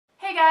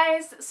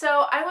guys,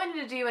 so I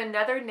wanted to do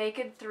another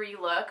Naked 3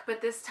 look,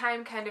 but this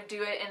time kind of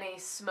do it in a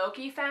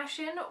smoky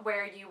fashion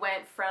where you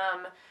went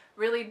from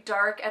really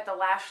dark at the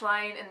lash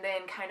line and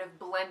then kind of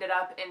blend it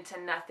up into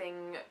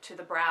nothing to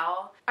the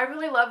brow. I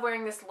really love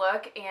wearing this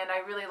look and I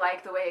really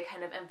like the way it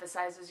kind of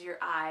emphasizes your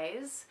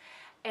eyes.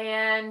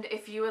 And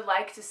if you would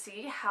like to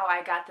see how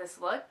I got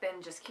this look,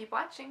 then just keep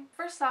watching.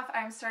 First off,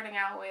 I'm starting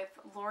out with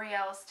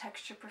L'Oreal's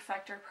Texture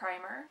Perfector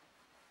Primer.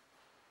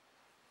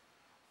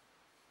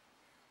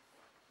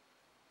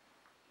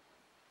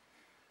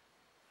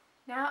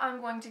 Now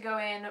I'm going to go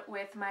in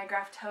with my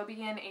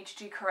Graftobian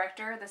HG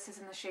Corrector. This is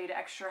in the shade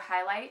Extra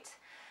Highlight.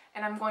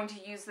 And I'm going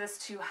to use this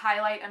to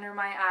highlight under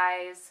my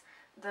eyes,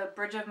 the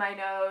bridge of my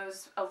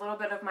nose, a little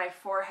bit of my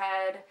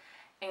forehead,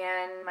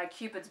 and my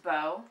Cupid's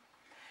bow.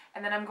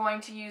 And then I'm going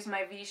to use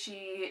my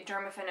Vichy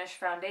Dermafinish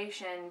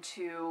foundation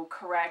to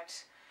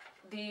correct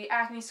the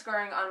acne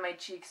scarring on my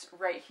cheeks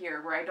right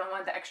here, where I don't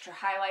want the extra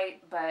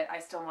highlight, but I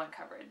still want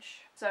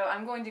coverage. So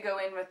I'm going to go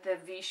in with the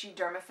Vichy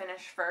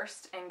Dermafinish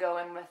first and go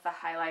in with the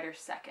highlighter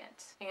second.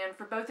 And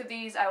for both of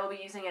these, I will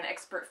be using an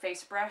Expert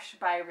Face Brush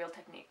by Real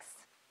Techniques.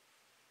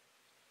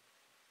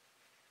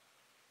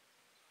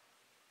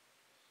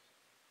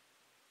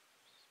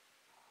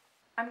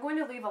 I'm going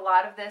to leave a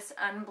lot of this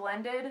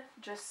unblended,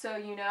 just so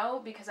you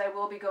know, because I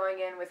will be going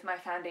in with my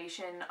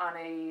foundation on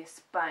a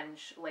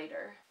sponge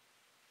later.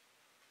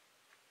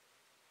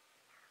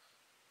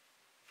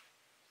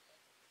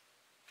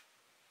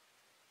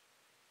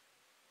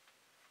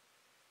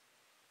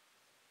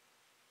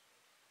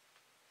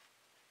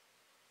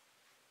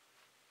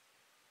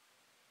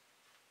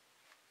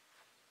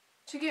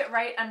 To get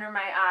right under my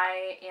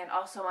eye and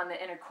also on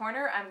the inner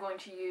corner, I'm going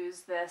to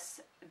use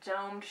this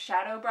domed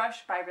shadow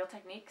brush by Real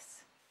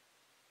Techniques.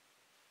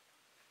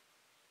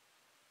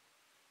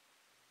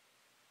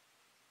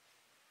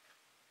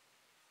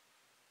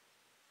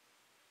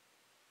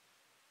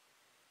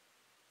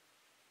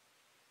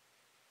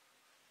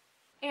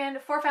 And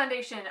for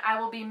foundation,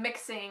 I will be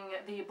mixing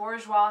the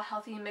Bourjois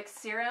Healthy Mix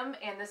Serum,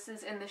 and this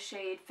is in the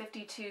shade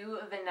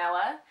 52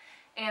 Vanilla,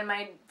 and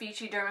my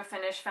Vichy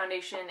Dermafinish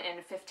foundation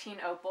in 15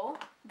 Opal.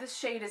 This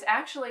shade is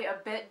actually a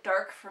bit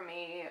dark for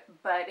me,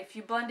 but if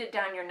you blend it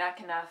down your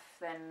neck enough,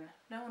 then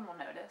no one will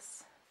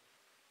notice.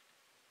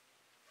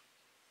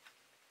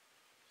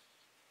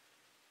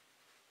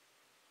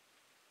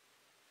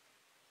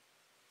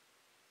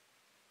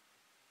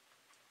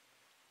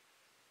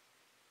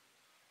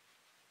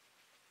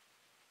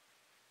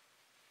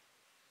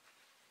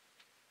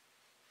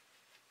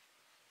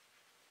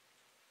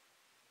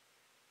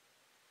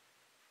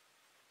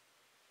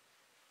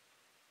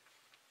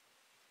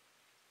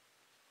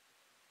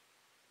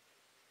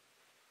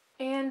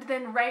 And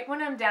then right when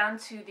I'm down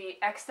to the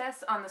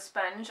excess on the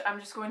sponge,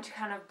 I'm just going to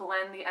kind of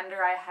blend the under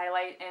eye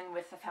highlight in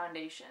with the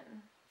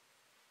foundation.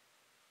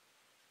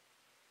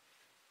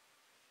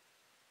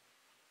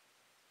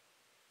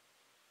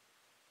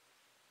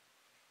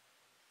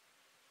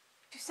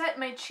 To set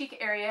my cheek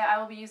area, I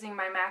will be using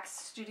my MAC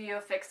Studio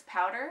Fix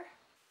powder.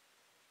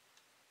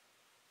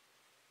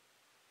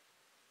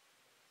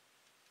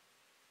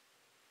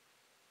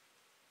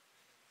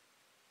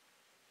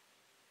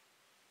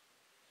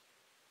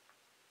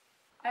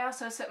 I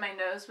also set my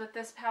nose with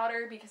this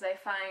powder because I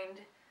find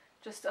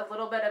just a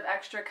little bit of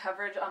extra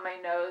coverage on my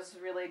nose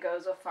really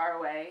goes a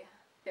far way.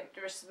 It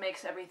just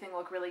makes everything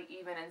look really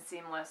even and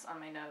seamless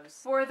on my nose.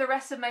 For the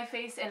rest of my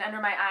face and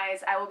under my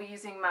eyes, I will be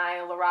using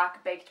my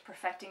Lorac Baked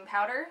Perfecting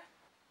Powder.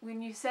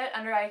 When you set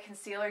under eye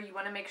concealer, you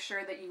want to make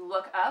sure that you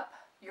look up.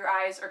 Your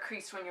eyes are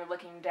creased when you're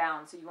looking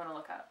down, so you want to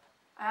look up.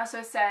 I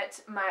also set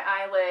my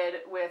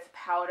eyelid with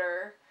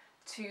powder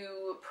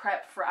to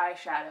prep for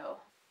eyeshadow.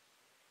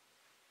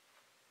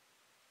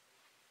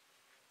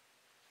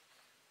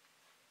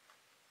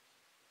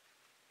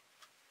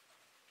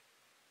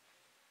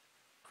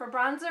 For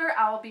bronzer,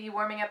 I'll be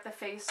warming up the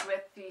face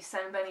with the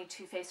Sun Bunny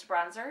Too Faced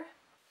Bronzer.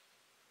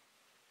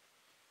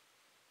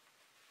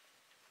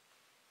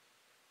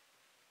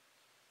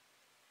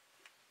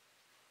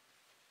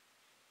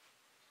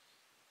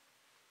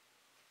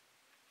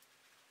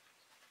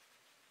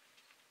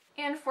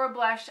 And for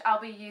blush, I'll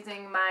be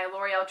using my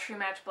L'Oreal True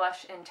Match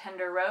blush in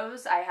Tender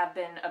Rose. I have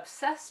been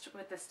obsessed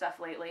with this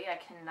stuff lately. I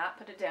cannot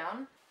put it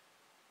down.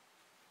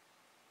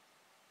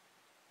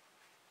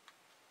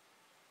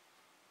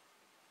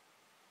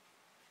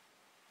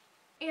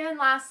 And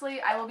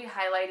lastly, I will be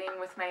highlighting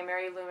with my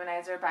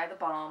Lou-man-izer by the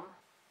Balm.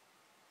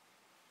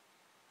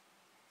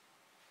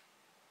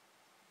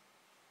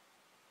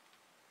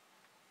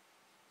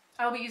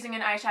 I'll be using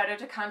an eyeshadow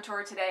to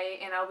contour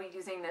today, and I'll be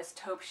using this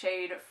taupe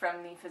shade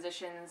from the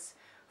Physicians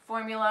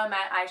Formula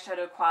Matte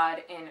Eyeshadow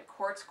Quad in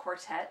Quartz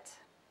Quartet.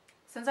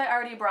 Since I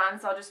already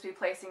bronzed, I'll just be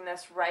placing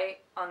this right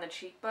on the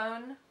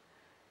cheekbone,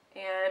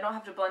 and I don't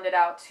have to blend it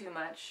out too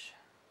much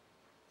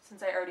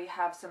since I already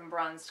have some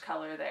bronzed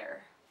color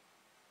there.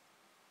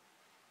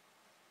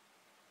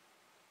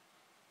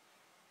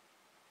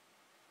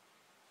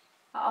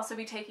 I'll also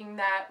be taking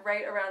that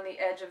right around the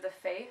edge of the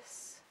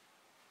face.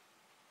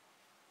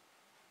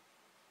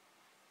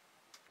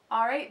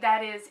 Alright,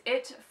 that is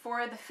it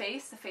for the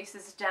face. The face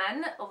is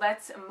done.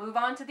 Let's move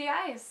on to the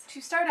eyes.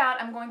 To start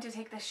out, I'm going to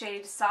take the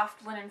shade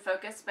Soft Linen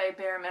Focus by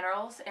Bare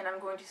Minerals, and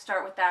I'm going to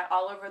start with that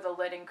all over the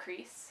lid and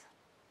crease.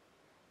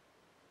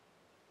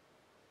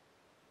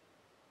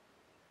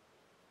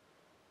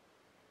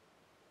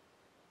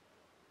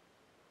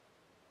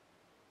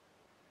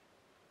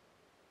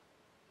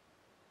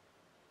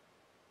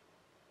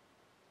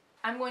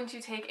 I'm going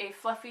to take a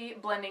fluffy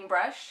blending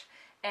brush,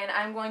 and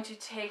I'm going to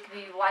take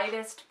the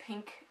lightest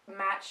pink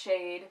matte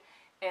shade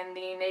in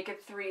the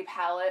Naked 3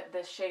 palette,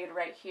 this shade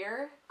right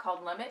here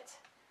called Limit,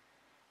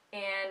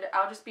 and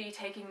I'll just be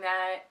taking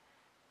that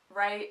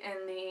right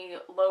in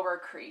the lower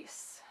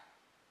crease.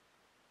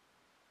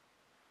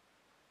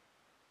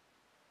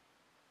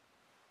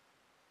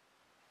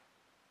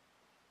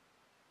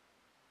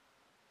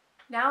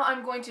 Now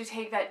I'm going to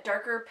take that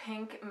darker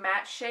pink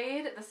matte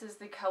shade, this is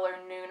the color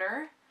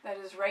Nooner, that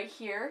is right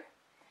here,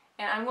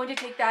 and I'm going to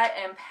take that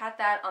and pat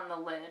that on the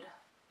lid.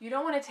 You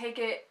don't want to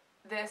take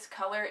this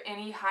color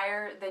any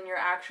higher than your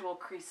actual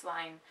crease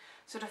line.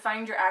 So to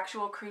find your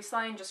actual crease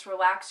line, just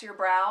relax your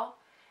brow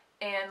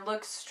and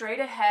look straight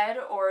ahead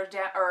or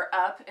down or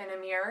up in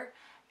a mirror,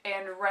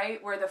 and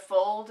right where the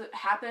fold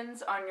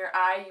happens on your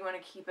eye, you want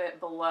to keep it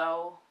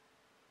below,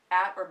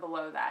 at or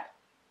below that.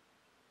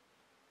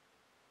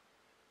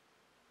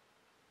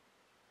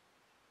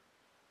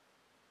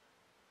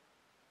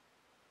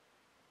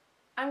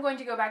 I'm going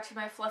to go back to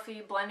my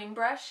fluffy blending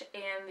brush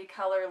and the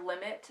color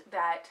Limit,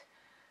 that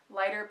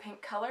lighter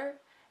pink color,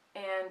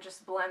 and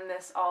just blend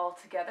this all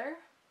together.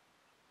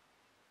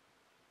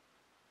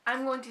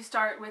 I'm going to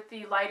start with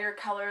the lighter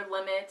color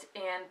Limit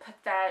and put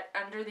that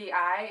under the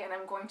eye, and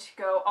I'm going to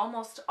go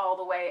almost all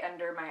the way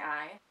under my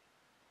eye.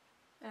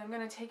 And I'm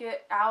going to take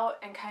it out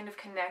and kind of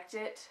connect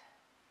it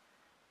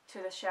to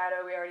the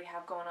shadow we already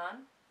have going on.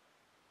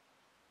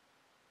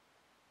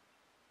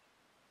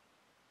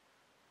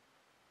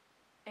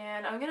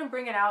 And I'm going to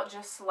bring it out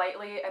just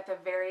slightly at the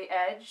very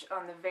edge,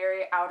 on the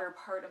very outer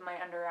part of my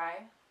under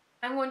eye.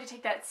 I'm going to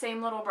take that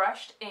same little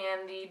brush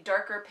and the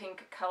darker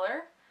pink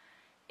color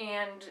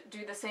and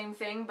do the same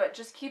thing, but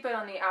just keep it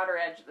on the outer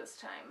edge this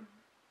time.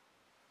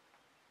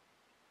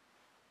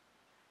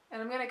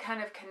 And I'm going to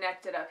kind of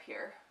connect it up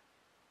here,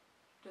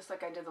 just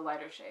like I did the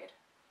lighter shade.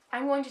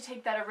 I'm going to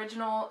take that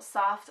original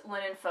Soft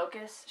Linen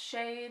Focus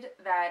shade,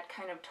 that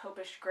kind of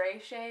taupe-ish gray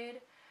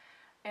shade,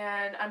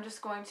 and I'm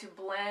just going to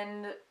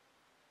blend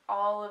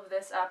all of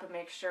this up and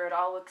make sure it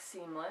all looks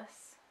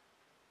seamless.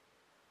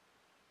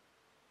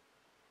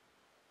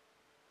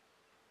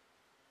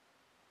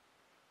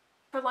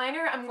 For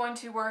liner, I'm going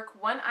to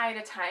work one eye at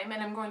a time,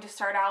 and I'm going to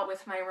start out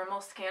with my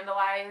Rimmel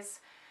Scandeleyes.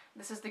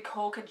 This is the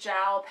Kohl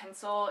Kajal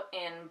pencil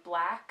in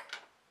black.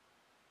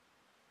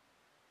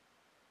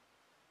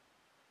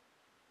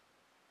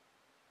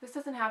 This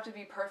doesn't have to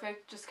be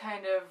perfect, just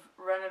kind of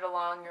run it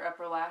along your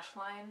upper lash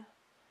line.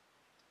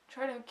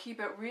 Try to keep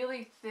it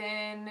really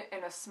thin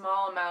and a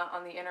small amount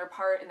on the inner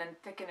part, and then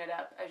thicken it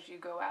up as you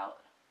go out.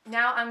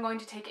 Now I'm going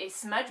to take a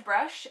smudge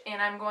brush,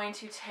 and I'm going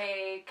to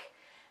take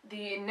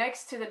the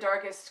next to the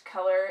darkest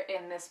color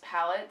in this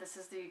palette. This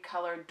is the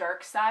color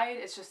Darkside.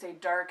 It's just a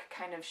dark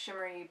kind of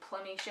shimmery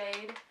plummy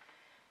shade.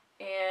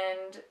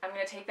 And I'm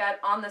going to take that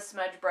on the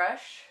smudge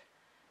brush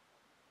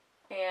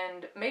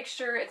and make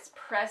sure it's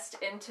pressed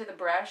into the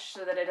brush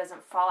so that it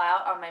doesn't fall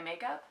out on my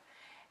makeup,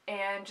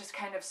 and just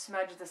kind of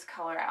smudge this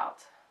color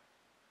out.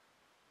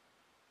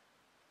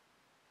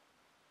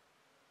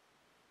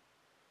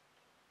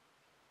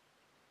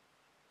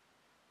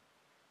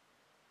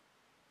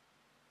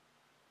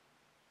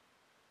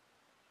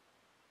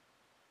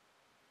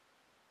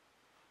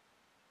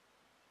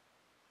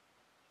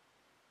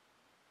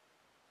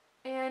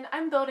 And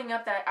I'm building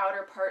up that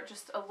outer part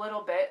just a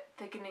little bit,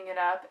 thickening it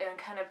up and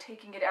kind of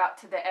taking it out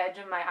to the edge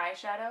of my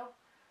eyeshadow.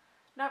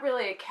 Not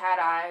really a cat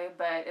eye,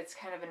 but it's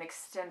kind of an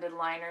extended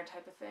liner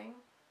type of thing.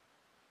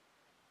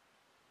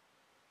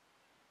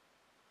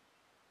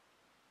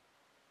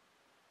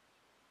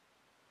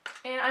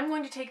 And I'm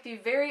going to take the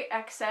very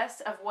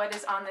excess of what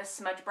is on this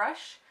smudge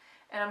brush,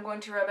 and I'm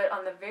going to rub it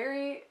on the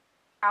very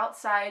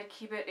outside,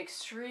 keep it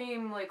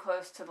extremely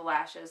close to the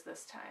lashes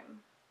this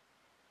time.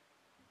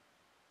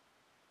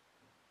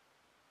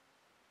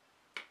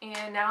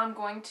 And now I'm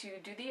going to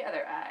do the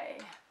other eye.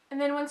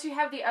 And then once you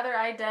have the other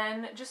eye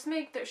done, just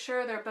make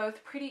sure they're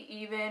both pretty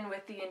even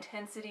with the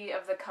intensity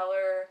of the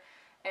color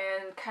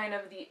and kind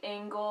of the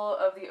angle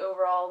of the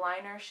overall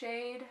liner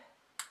shade.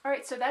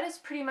 Alright, so that is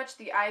pretty much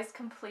the eyes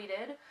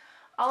completed.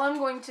 All I'm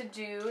going to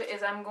do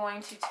is I'm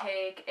going to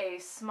take a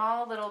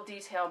small little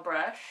detail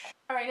brush.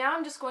 Alright, now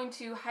I'm just going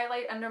to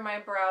highlight under my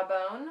brow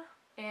bone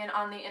and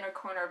on the inner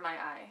corner of my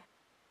eye.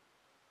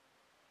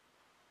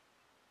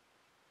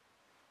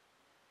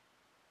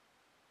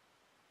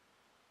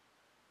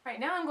 Right,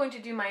 now I'm going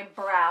to do my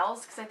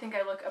brows because I think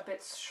I look a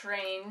bit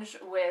strange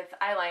with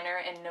eyeliner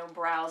and no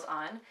brows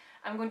on.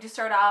 I'm going to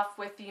start off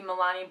with the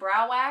Milani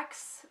Brow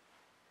Wax.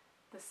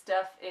 This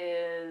stuff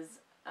is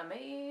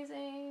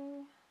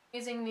amazing.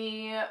 Using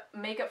the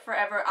Makeup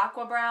Forever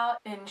Aqua Brow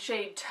in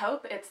shade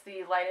Taupe. It's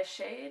the lightest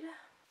shade.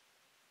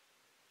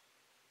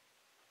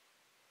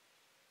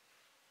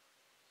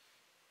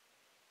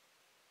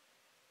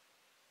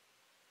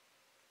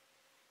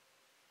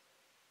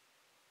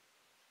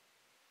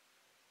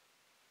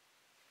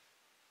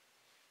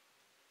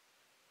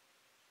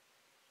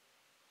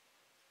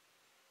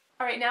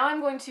 Alright, now I'm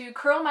going to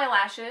curl my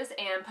lashes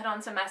and put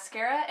on some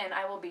mascara, and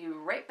I will be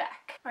right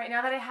back. Alright,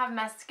 now that I have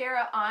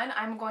mascara on,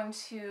 I'm going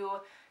to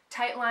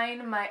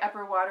tightline my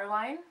upper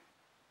waterline.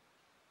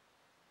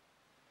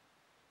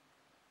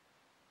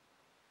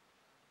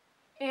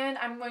 And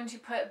I'm going to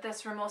put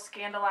this Rimmel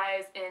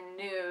Scandeleyes in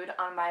Nude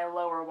on my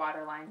lower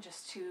waterline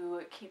just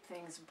to keep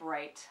things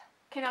bright.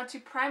 Okay, now to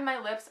prime my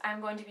lips,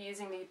 I'm going to be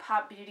using the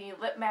Pop Beauty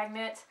Lip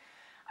Magnet.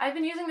 I've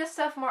been using this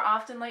stuff more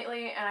often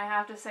lately, and I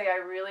have to say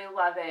I really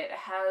love it. It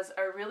has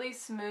a really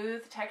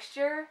smooth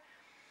texture,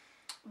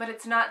 but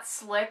it's not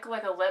slick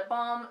like a lip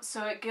balm,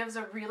 so it gives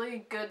a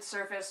really good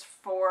surface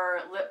for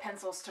lip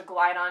pencils to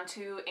glide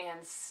onto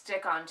and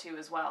stick onto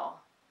as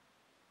well.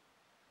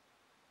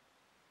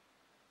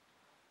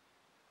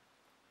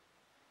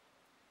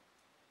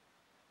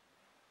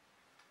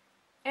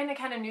 And it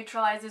kind of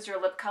neutralizes your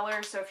lip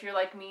color, so if you're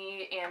like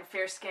me and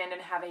fair-skinned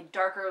and have a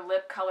darker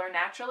lip color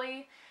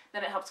naturally,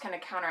 then it helps kind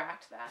of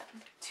counteract that.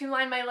 To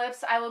line my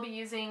lips, I will be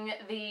using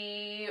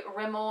the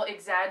Rimmel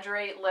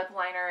Exaggerate Lip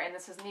Liner, and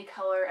this is in the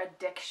color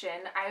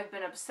Addiction. I have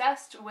been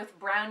obsessed with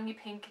brownie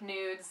pink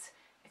nudes,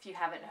 if you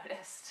haven't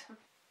noticed.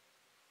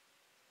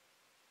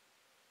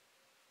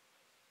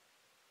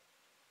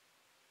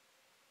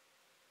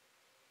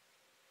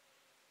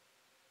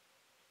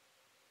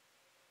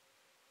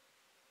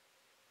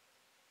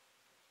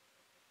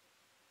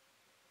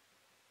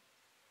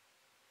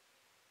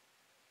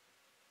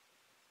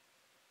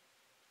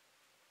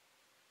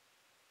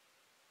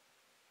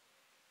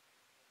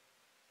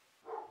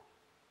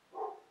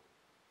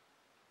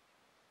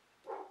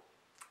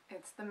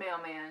 It's the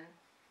mailman.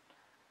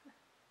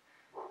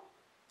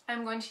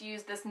 I'm going to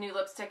use this new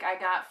lipstick I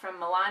got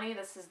from Milani.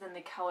 This is in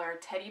the color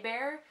Teddy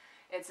Bear.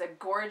 It's a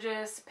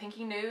gorgeous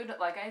pinky nude,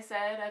 like I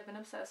said, I've been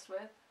obsessed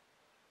with.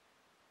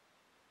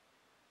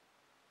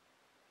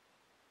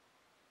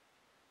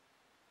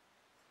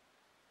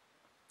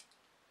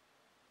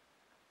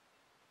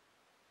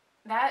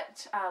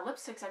 That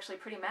lipstick's actually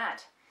pretty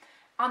matte.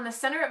 On the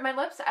center of my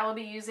lips, I will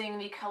be using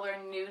the color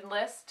Nude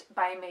List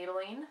by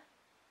Maybelline.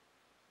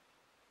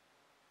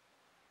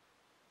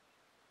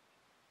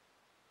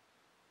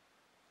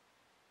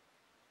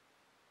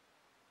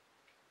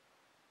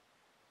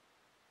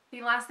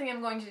 The last thing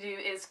I'm going to do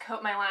is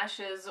coat my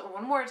lashes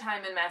one more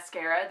time in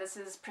mascara. This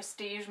is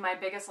Prestige My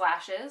Biggest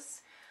Lashes.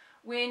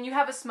 When you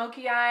have a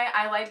smoky eye,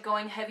 I like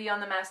going heavy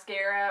on the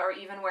mascara or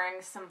even wearing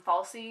some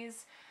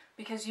falsies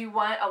because you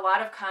want a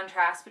lot of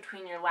contrast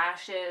between your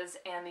lashes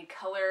and the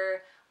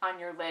color on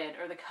your lid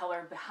or the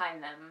color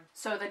behind them.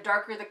 So the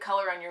darker the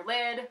color on your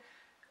lid,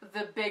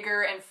 the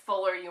bigger and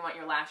fuller you want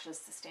your lashes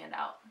to stand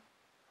out.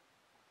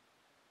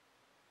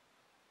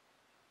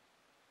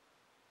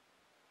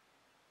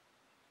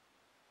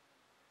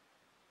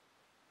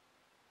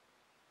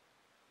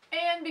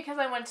 And because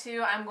I want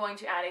to, I'm going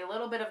to add a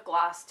little bit of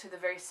gloss to the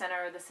very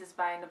center. This is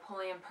by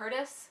Napoleon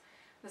Purtis.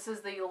 This is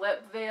the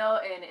Lip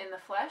Veil in the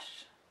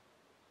Flesh.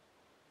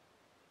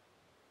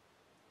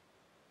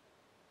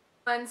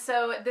 And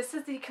so this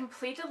is the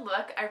completed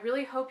look. I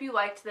really hope you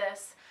liked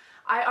this.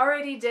 I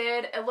already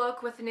did a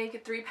look with the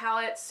Naked 3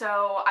 palette,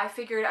 so I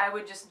figured I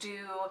would just do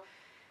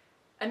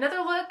another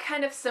look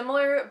kind of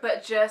similar,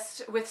 but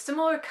just with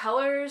similar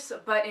colors,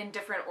 but in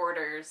different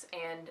orders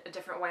and a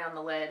different way on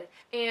the lid.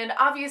 And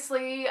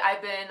obviously,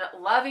 I've been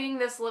loving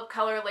this lip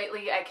color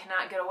lately. I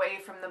cannot get away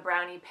from the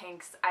brownie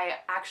pinks. I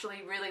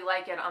actually really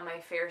like it on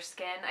my fair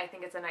skin. I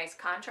think it's a nice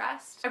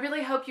contrast. I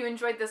really hope you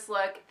enjoyed this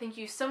look. Thank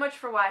you so much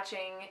for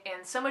watching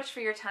and so much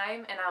for your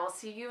time, and I will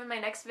see you in my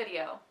next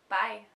video. Bye!